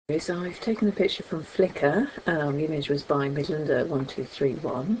So I've taken a picture from Flickr, the image was by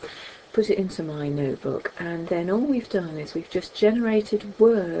Midlander1231, put it into my notebook, and then all we've done is we've just generated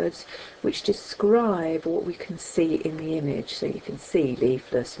words which describe what we can see in the image. So you can see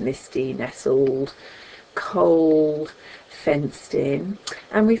leafless, misty, nestled, cold, fenced in,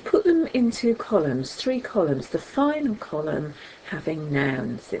 and we've put them into columns, 3 columns, the final column having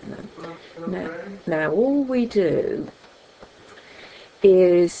nouns in them. Now all we do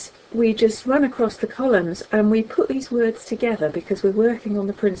is we just run across the columns and we put these words together, because we're working on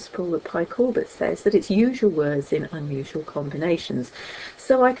the principle that Pi Corbett says, that it's usual words in unusual combinations.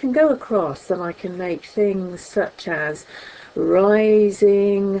 So I can go across and I can make things such as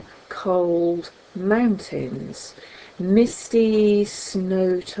rising cold mountains, misty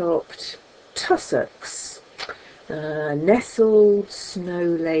snow-topped tussocks, nestled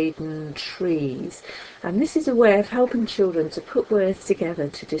snow-laden trees. And this is a way of helping children to put words together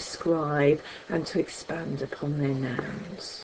to describe and to expand upon their nouns.